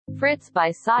Fritz by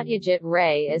Satyajit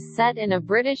Ray is set in a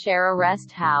British-era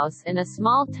rest house in a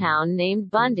small town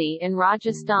named Bundi in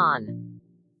Rajasthan.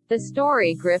 The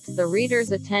story grips the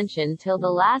reader's attention till the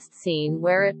last scene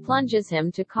where it plunges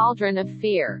him to cauldron of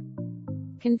fear,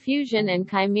 confusion and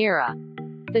chimera.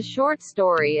 The short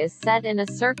story is set in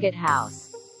a circuit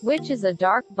house, which is a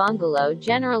dark bungalow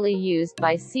generally used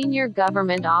by senior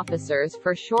government officers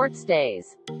for short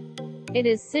stays. It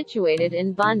is situated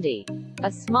in Bundi,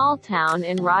 a small town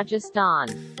in Rajasthan.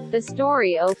 The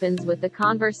story opens with the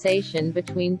conversation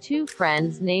between two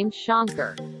friends named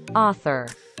Shankar, author,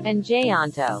 and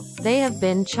Jayanto. They have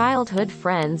been childhood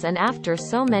friends, and after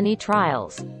so many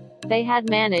trials, they had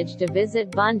managed to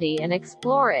visit Bundi and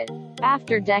explore it.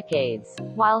 After decades,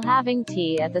 while having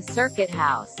tea at the circuit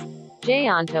house,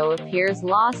 Jayanto appears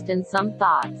lost in some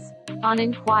thoughts. On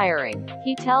inquiring,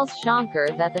 he tells Shankar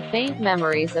that the faint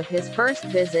memories of his first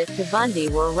visit to Bundi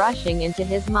were rushing into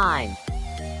his mind.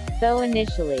 Though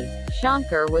initially,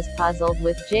 Shankar was puzzled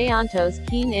with Jayanto's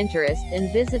keen interest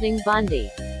in visiting Bundi,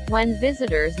 when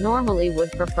visitors normally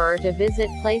would prefer to visit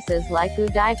places like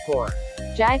Udaipur,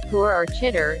 Jaipur or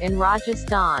Chittor in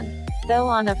Rajasthan. Though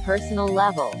on a personal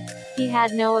level, he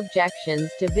had no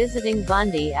objections to visiting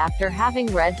Bundi after having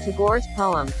read Tagore's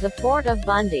poem, The Fort of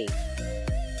Bundi,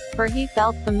 for he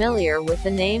felt familiar with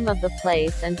the name of the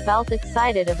place and felt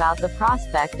excited about the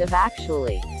prospect of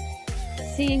actually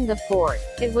seeing the fort.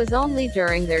 It was only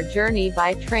during their journey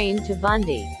by train to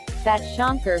Bundi that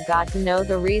Shankar got to know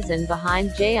the reason behind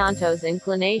Jayanto's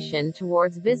inclination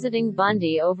towards visiting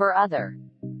Bundi over other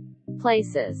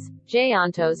places.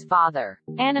 Jayanto's father,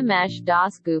 Animesh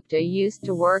Dasgupta, used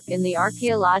to work in the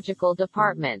archaeological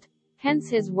department, hence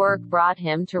his work brought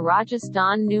him to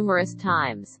Rajasthan numerous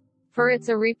times, for its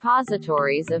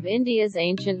repositories of India's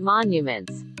ancient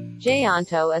monuments.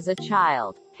 Jayanto as a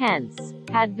child, hence,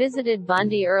 had visited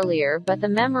Bundi earlier, but the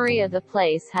memory of the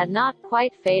place had not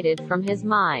quite faded from his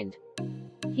mind.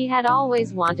 He had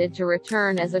always wanted to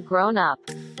return as a grown-up,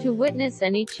 to witness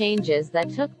any changes that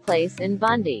took place in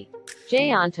Bundi.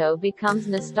 Jayanto becomes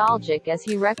nostalgic as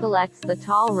he recollects the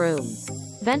tall rooms,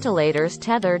 ventilators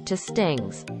tethered to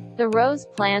stings, the rose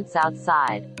plants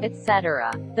outside,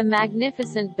 etc. The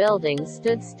magnificent buildings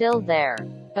stood still there.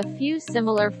 A few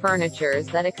similar furnitures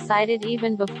that excited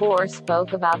even before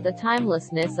spoke about the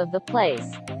timelessness of the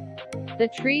place. The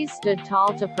trees stood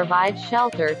tall to provide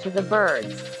shelter to the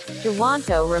birds.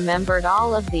 Jayanto remembered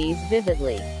all of these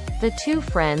vividly. The two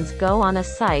friends go on a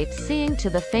sightseeing to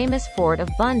the famous fort of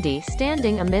Bundi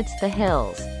standing amidst the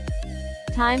hills.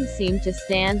 Time seemed to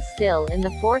stand still in the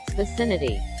fort's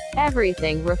vicinity.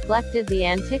 Everything reflected the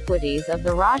antiquities of the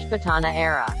Rajputana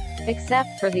era,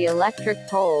 except for the electric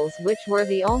poles, which were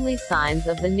the only signs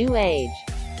of the new age.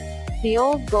 The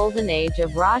old golden age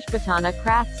of Rajputana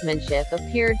craftsmanship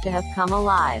appeared to have come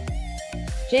alive.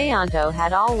 Jayanto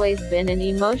had always been an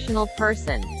emotional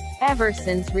person. Ever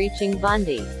since reaching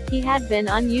Bundi, he had been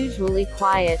unusually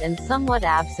quiet and somewhat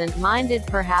absent-minded.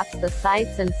 Perhaps the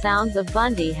sights and sounds of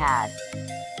Bundi had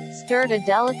stirred a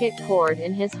delicate chord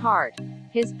in his heart.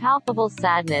 His palpable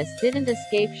sadness didn't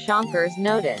escape Shankar's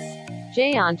notice.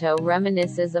 Jayanto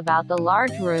reminisces about the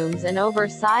large rooms and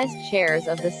oversized chairs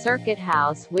of the circuit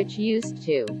house, which used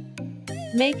to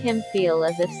make him feel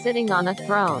as if sitting on a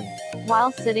throne,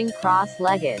 while sitting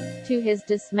cross-legged. To his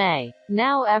dismay,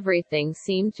 now everything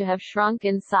seemed to have shrunk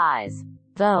in size.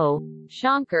 Though,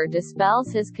 Shankar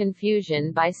dispels his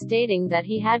confusion by stating that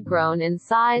he had grown in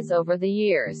size over the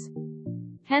years.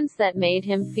 Hence that made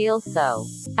him feel so.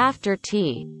 After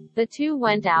tea, the two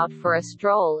went out for a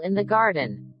stroll in the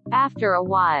garden. After a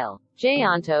while,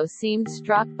 Jayanto seemed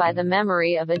struck by the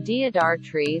memory of a deodar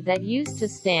tree that used to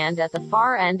stand at the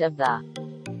far end of the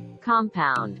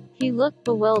compound. He looked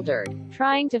bewildered,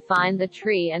 trying to find the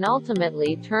tree, and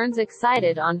ultimately turns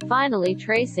excited on finally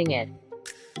tracing it.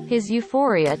 His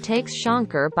euphoria takes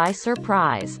Shankar by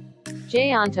surprise.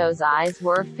 Jayanto's eyes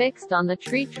were fixed on the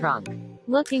tree trunk.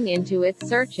 Looking into it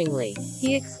searchingly,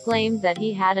 he exclaimed that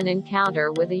he had an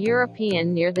encounter with a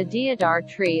European near the deodar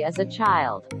tree as a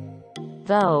child.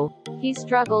 Though he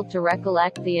struggled to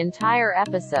recollect the entire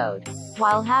episode,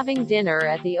 while having dinner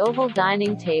at the oval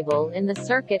dining table in the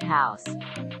circuit house,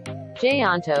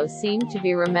 Jayanto seemed to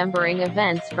be remembering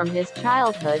events from his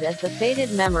childhood as the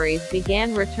faded memories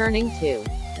began returning to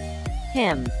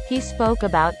him. He spoke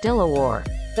about Dilawar,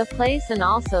 the place, and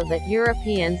also that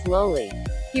Europeans lowly.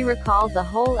 He recalled the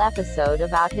whole episode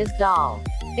about his doll.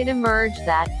 It emerged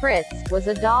that Fritz was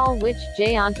a doll which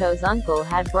Jayanto's uncle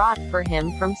had brought for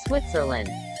him from Switzerland.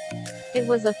 It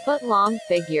was a foot-long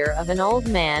figure of an old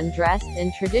man dressed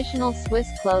in traditional Swiss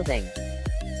clothing.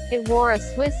 It wore a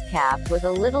Swiss cap with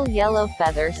a little yellow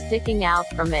feather sticking out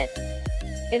from it.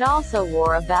 It also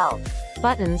wore a belt.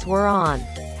 Buttons were on.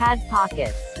 Had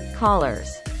pockets,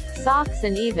 collars, socks,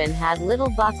 and even had little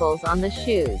buckles on the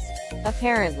shoes.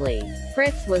 Apparently,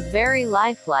 Fritz was very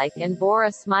lifelike and bore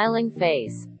a smiling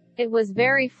face. It was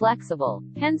very flexible,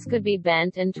 hence could be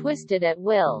bent and twisted at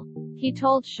will. He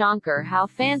told Shankar how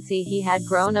fancy he had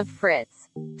grown of Fritz.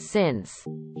 Since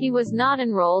he was not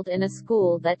enrolled in a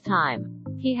school that time,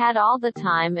 he had all the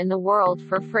time in the world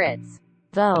for Fritz.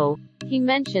 Though, he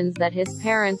mentions that his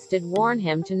parents did warn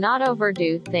him to not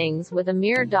overdo things with a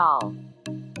mere doll.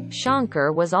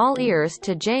 Shankar was all ears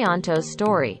to Jayanto's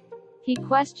story. He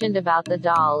questioned about the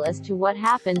doll as to what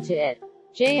happened to it.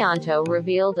 Jayanto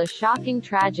revealed a shocking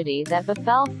tragedy that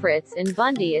befell Fritz in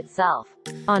Bundy itself.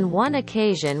 On one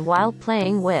occasion while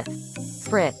playing with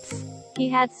Fritz, he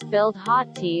had spilled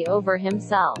hot tea over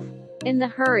himself. In the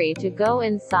hurry to go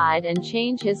inside and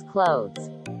change his clothes,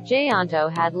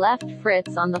 Jayanto had left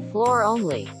Fritz on the floor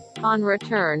only. On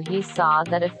return he saw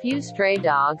that a few stray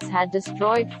dogs had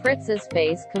destroyed Fritz's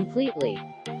face completely.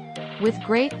 With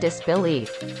great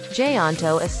disbelief,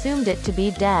 Jayanto assumed it to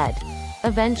be dead.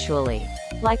 Eventually,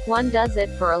 like one does it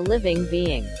for a living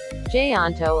being,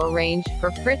 Jayanto arranged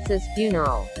for Fritz's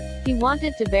funeral. He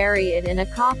wanted to bury it in a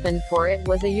coffin for it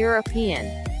was a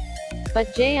European.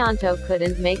 But Jayanto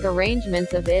couldn't make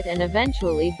arrangements of it and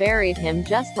eventually buried him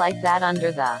just like that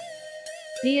under the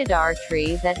deodar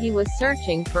tree that he was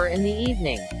searching for in the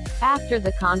evening. After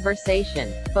the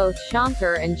conversation, both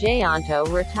Shankar and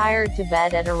Jayanto retired to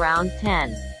bed at around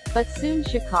 10. But soon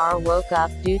Shankar woke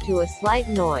up due to a slight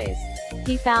noise.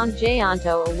 He found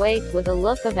Jayanto awake with a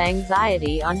look of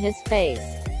anxiety on his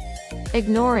face.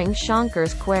 Ignoring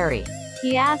Shankar's query,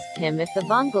 he asked him if the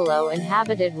bungalow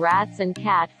inhabited rats and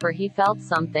cat, for he felt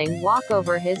something walk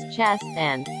over his chest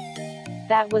and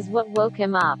that was what woke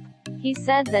him up. He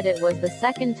said that it was the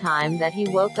second time that he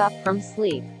woke up from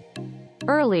sleep.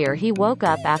 Earlier he woke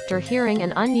up after hearing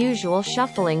an unusual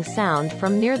shuffling sound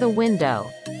from near the window.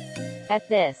 At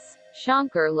this,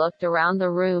 Shankar looked around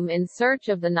the room in search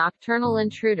of the nocturnal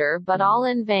intruder, but all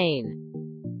in vain.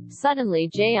 Suddenly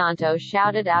Jayanto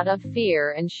shouted out of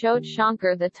fear and showed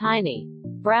Shankar the tiny,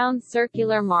 brown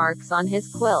circular marks on his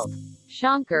quilt.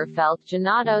 Shankar felt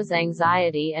Janato's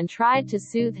anxiety and tried to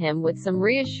soothe him with some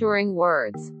reassuring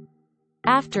words.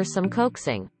 After some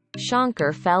coaxing,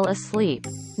 Shankar fell asleep.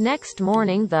 Next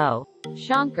morning though,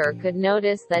 Shankar could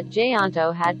notice that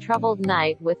Jayanto had troubled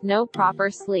night with no proper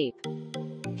sleep.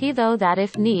 He thought that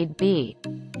if need be,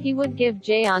 he would give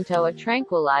Jayanto a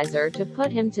tranquilizer to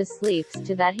put him to sleep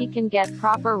so that he can get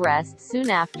proper rest soon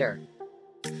after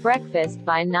breakfast.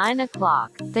 By 9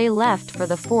 o'clock, they left for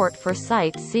the fort for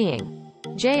sightseeing.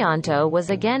 Jayanto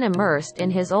was again immersed in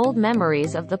his old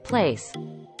memories of the place,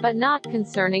 but not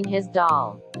concerning his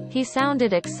doll. He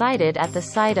sounded excited at the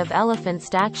sight of elephant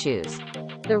statues,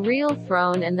 the real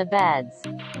throne and the beds.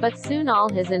 But soon all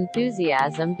his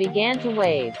enthusiasm began to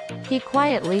wane. He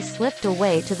quietly slipped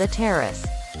away to the terrace.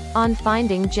 On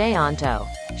finding Jayanto,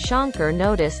 Shankar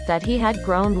noticed that he had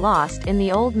grown lost in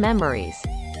the old memories,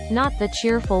 not the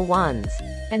cheerful ones,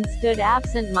 and stood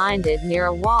absent-minded near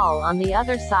a wall on the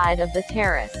other side of the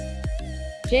terrace.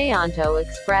 Jayanto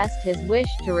expressed his wish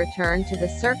to return to the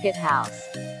circuit house,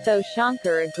 though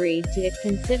Shankar agreed to it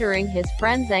considering his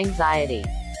friend's anxiety.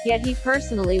 Yet he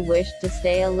personally wished to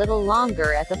stay a little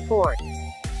longer at the fort.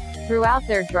 Throughout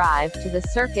their drive to the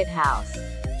circuit house,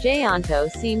 Jayanto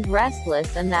seemed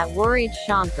restless and that worried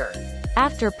Shankar.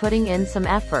 After putting in some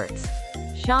efforts,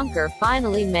 Shankar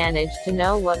finally managed to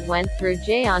know what went through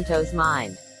Jayanto's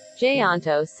mind.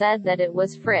 Jayanto said that it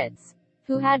was Fritz,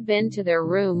 who had been to their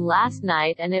room last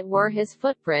night and it were his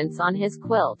footprints on his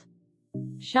quilt.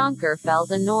 Shankar felt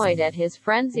annoyed at his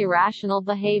friend's irrational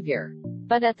behavior,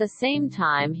 but at the same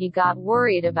time he got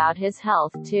worried about his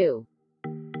health too.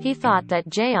 He thought that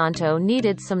Jayanto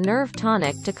needed some nerve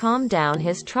tonic to calm down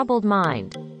his troubled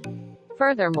mind.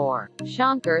 Furthermore,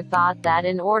 Shankar thought that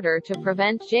in order to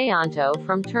prevent Jayanto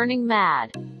from turning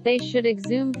mad, they should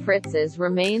exhume Fritz's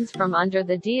remains from under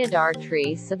the deodar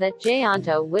tree so that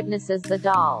Jayanto witnesses the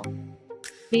doll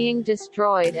being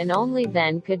destroyed, and only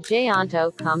then could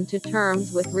Jayanto come to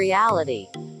terms with reality.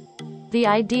 The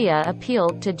idea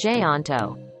appealed to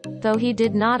Jayanto, though he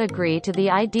did not agree to the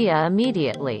idea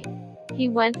immediately. He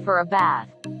went for a bath,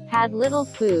 had little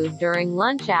food during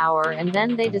lunch hour, and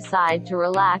then they decided to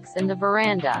relax in the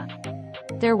veranda.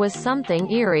 There was something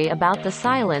eerie about the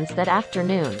silence that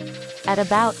afternoon. At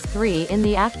about 3 in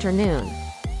the afternoon,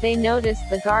 they noticed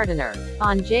the gardener.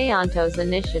 On Jayanto's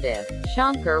initiative,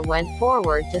 Shankar went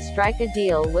forward to strike a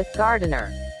deal with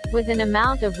gardener. with an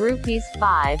amount of rupees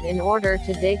 5 in order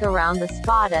to dig around the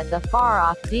spot at the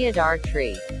far-off deodar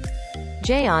tree.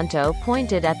 Jayanto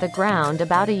pointed at the ground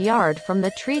about a yard from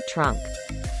the tree trunk.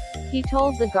 He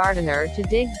told the gardener to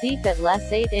dig deep at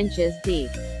least 8 inches deep.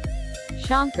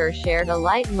 Shankar shared a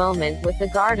light moment with the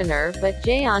gardener, but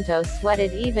Jayanto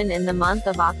sweated even in the month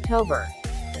of October.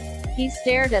 He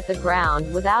stared at the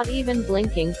ground without even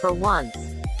blinking for once.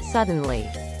 Suddenly,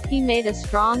 he made a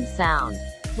strong sound.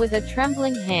 With a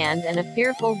trembling hand and a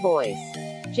fearful voice,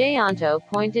 Jayanto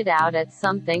pointed out at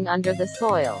something under the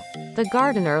soil. The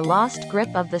gardener lost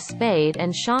grip of the spade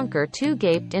and Shankar too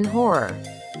gaped in horror.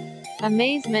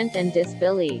 Amazement and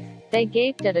disbelief. They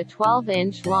gaped at a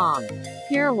 12-inch long,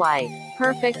 pure white,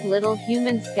 perfect little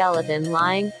human skeleton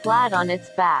lying flat on its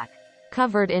back,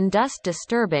 covered in dust,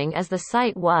 disturbing as the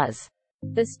sight was.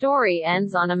 The story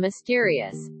ends on a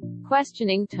mysterious,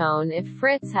 questioning tone if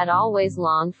Fritz had always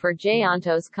longed for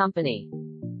Jayanto's company.